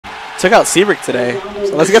took out Sheik today.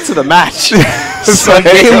 So let's get to the match. So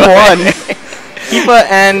game 1. Kipa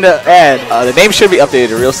and Ed. The name should be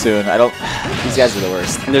updated real soon. These guys are the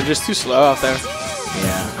worst. And they're just too slow out there.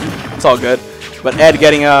 Yeah. It's all good. But Ed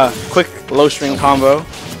getting a quick low string combo.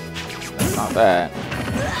 That's not bad.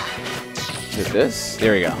 Is it this?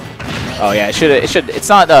 There we go. Oh yeah, it should. It's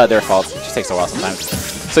not their fault. It just takes a while sometimes.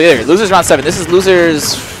 So yeah, losers round 7. This is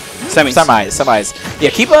losers semis. Yeah,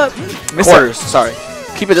 Kipa Quarters. Sorry.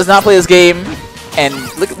 Kipa does not play this game, and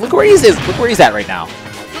look where he is. Look where he's at right now.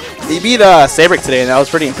 He beat Sheik today, and that was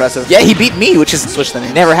pretty impressive. Yeah, he beat me, which is Switch the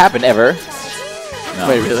name. never happened ever. No.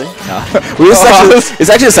 Wait, really? No. It's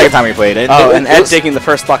actually the second time we played it. And Ed taking the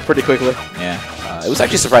first stock pretty quickly. Yeah, it was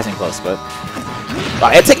actually surprisingly close, but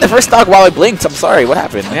Ed taking the first stock while I blinked. I'm sorry, what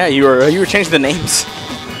happened? Yeah, you were changing the names.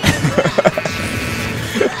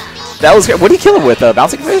 That was what did he kill him with?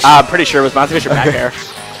 Bouncing fish? I'm pretty sure it was bouncing fish or back air.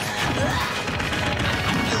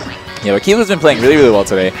 Yeah, but Kipa's been playing really, really well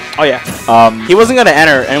today. Oh yeah. He wasn't gonna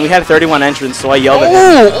enter, and we had 31 entrants, so I yelled at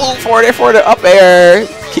him. Oh, forward air, up air.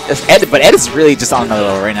 But Ed is really just on another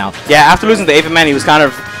level right now. Yeah, after losing to Ape Man, he was kind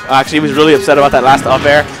of actually he was really upset about that last up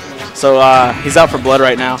air. So he's out for blood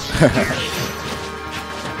right now.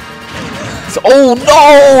 So, oh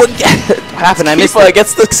no! What happened? I missed it.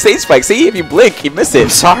 Gets the stage spike. See, if you blink, you miss it. I'm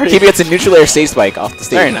sorry. Kipa gets a neutral air stage spike off the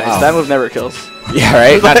stage. Very nice. Wow. That move never kills. Yeah,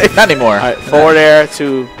 right? Not anymore. All right, forward air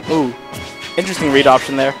to... Ooh. Interesting read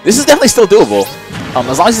option there. This is definitely still doable.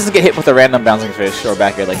 As long as he doesn't get hit with a random bouncing fish or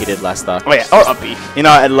back air like he did last stock. Oh yeah, or up B. You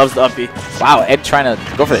know, Ed loves the up B. Wow, Ed trying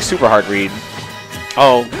to go for the super hard read.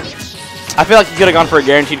 Oh. I feel like he could have gone for a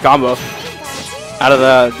guaranteed combo out of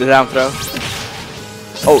the down throw.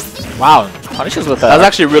 Oh, wow. Punishes with that was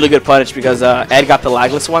actually a really good punish because Ed got the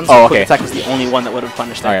lagless one, so quick attack was the only one that would have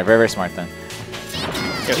punished him. Alright, very, very smart then.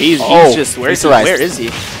 Yo, he's just where is he?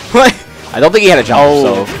 I don't think he had a jump,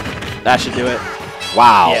 so that should do it.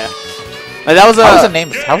 Wow. Yeah. Like, that was how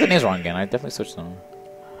was the names wrong again? I definitely switched them.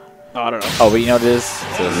 Oh, I don't know. Oh, but you know what it is?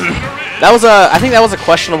 That was I think that was a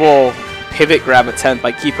questionable pivot grab attempt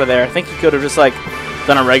by Kipa there. I think he could have just like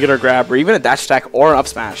done a regular grab or even a dash attack or an up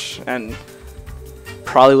smash and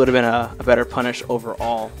probably would have been a better punish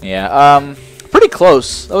overall. Yeah. Pretty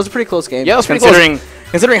close. That was a pretty close game. Yeah, it was pretty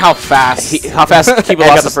considering how fast Kipa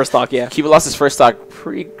lost the first stock. Yeah. Kipa lost his first stock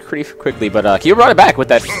pretty quickly, but Kipa brought it back with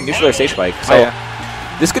that neutral air stage spike. So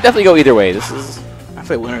this could definitely go either way. This is I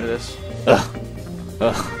played winner to this. Ugh.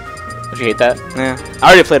 Don't you hate that? Yeah. I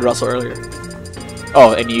already played Russell earlier.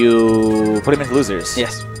 Oh, and you put him into losers?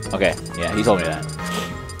 Yes. Okay. Yeah, he told me that.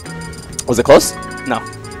 Was it close? No.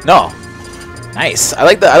 No. Nice. I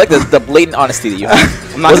like the blatant honesty that you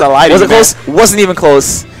have. I'm not gonna lie to you. Was it close? Wasn't even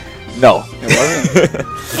close. No. It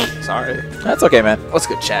wasn't. Sorry. That's okay, man. Let's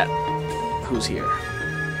go chat. Who's here?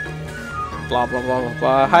 Blah blah blah blah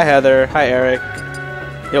blah. Hi Heather. Hi Eric.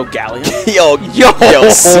 Yo Galleon. yo.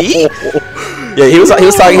 See? Yeah, he was talking.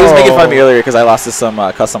 He was making fun of me earlier because I lost to some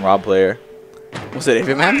custom Rob player. Was it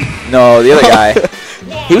Ape Man? No, the other guy.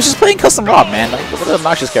 He was just playing custom Rob, man. Like, what an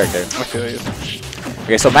obnoxious character. I feel you.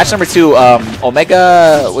 Okay, so match number 2,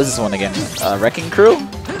 Omega, what is this one again? Wrecking Crew,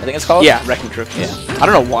 I think it's called? Yeah, Wrecking Crew. Yeah. I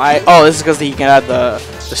don't know why. Oh, this is because he can add the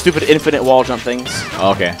stupid infinite wall jump things.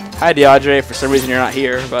 Oh, okay. Hi, DeAndre. For some reason, you're not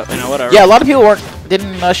here, but, you know, whatever. Yeah, a lot of people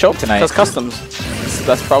didn't show up tonight. That's customs.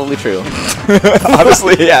 That's probably true.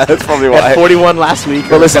 Honestly, yeah, that's probably why. Had 41 last week.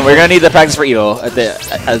 But listen, we're going to need the practice for Evo.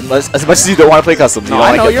 As much as you don't want to play customs. No,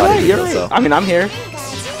 I know, you're right. So. I mean, I'm here.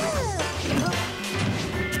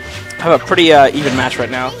 I have a pretty even match right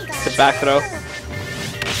now. The back throw.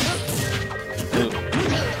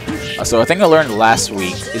 So a thing I learned last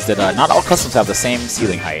week is that not all customs have the same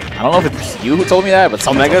ceiling height. I don't know if it's you who told me that, but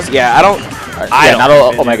Omegas? Yeah, I don't. Not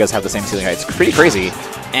all Omegas have the same ceiling height. It's pretty crazy.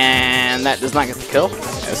 And that does not get the kill.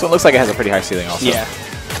 Yeah, this one looks like it has a pretty high ceiling also. Yeah.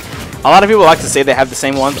 A lot of people like to say they have the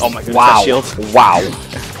same ones. Oh my goodness, wow. That shield. Wow.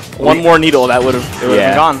 One more needle, that would have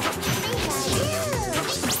been gone.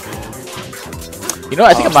 You know,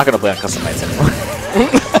 I think I'm not going to play on custom nights anymore.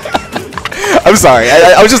 I'm sorry.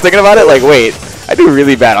 I was just thinking about it, like, wait, I do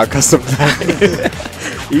really bad on custom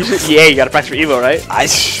nights. You got to practice for Evo, right?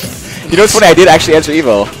 You know what's funny? I did actually enter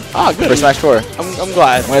Evo. Oh, good. For Smash 4. I'm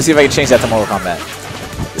glad. I'm going to see if I can change that to Mortal Kombat.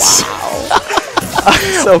 Wow.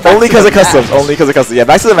 So only because of customs. Only because of customs. Yeah,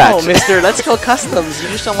 back to the match. Oh, mister, let's go customs. You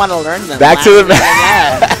just don't want to learn them. Back to the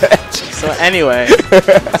match. So anyway.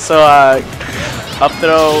 So, up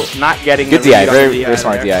throw, not getting good DI, very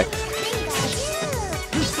smart DI.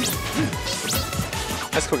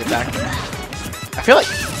 Nice quick attack. I feel like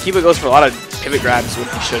Kipa goes for a lot of pivot grabs when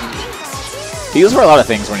he shouldn't. He goes for a lot of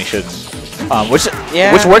things when he shouldn't.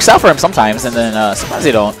 Which works out for him sometimes, and then sometimes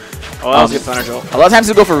they don't. Oh, that was a good Thunder Jolt. A lot of times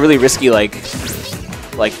we go for really risky, like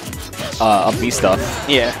up B stuff.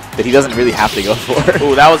 Yeah. That he doesn't really have to go for.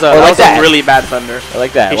 Ooh, that was a really bad Thunder. I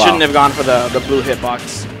like that. He shouldn't have gone for the blue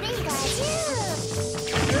hitbox.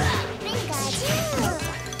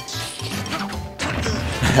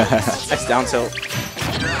 Nice down tilt.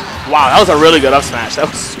 Wow, that was a really good up smash. That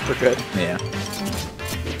was super good. Yeah.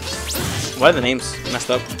 Why are the names messed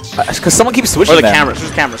up? Because someone keeps switching Or the them. cameras.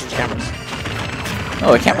 Who's cameras? Who's cameras?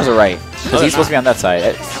 No, the cameras are right. Because he's supposed to be on that side.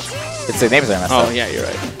 It's the names that are messed up. Oh, yeah, you're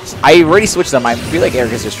right. I already switched them. I feel like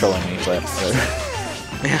Eric is just trolling me. But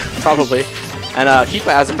Yeah, probably. And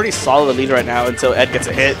Kipa has a pretty solid lead right now until Ed gets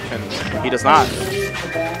a hit, and he does not.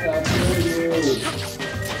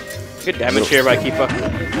 Good damage here by Kipa.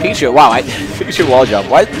 Pikachu, wow, Pikachu wall jump.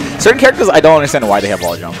 Why? Certain characters, I don't understand why they have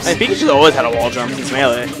wall jumps. I mean, Pikachu's always had a wall jump. He's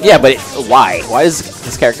melee. Yeah, but why? Why does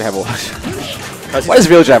this character have a wall jump? Why does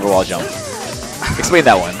Villager have a wall jump? Explain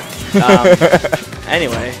that one.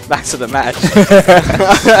 Anyway, back to the match.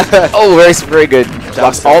 Oh, very good.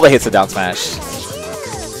 Blocks all the hits of down smash.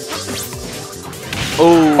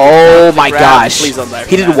 Oh my gosh. Please don't die.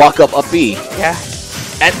 He did walk up B. Yeah.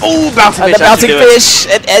 And bouncing fish. The bouncing fish,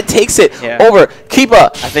 and Ed takes it over.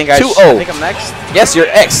 Kipa. I think 2-0. I think I'm next. Yes, you're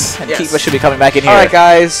X, and Kipa should be coming back in here. All right,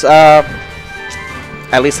 guys.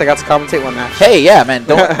 At least I got to commentate one match. Hey, yeah, man.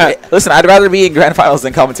 Don't listen. I'd rather be in grand finals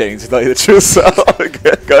than commentating, to tell you the truth. So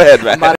go ahead, man.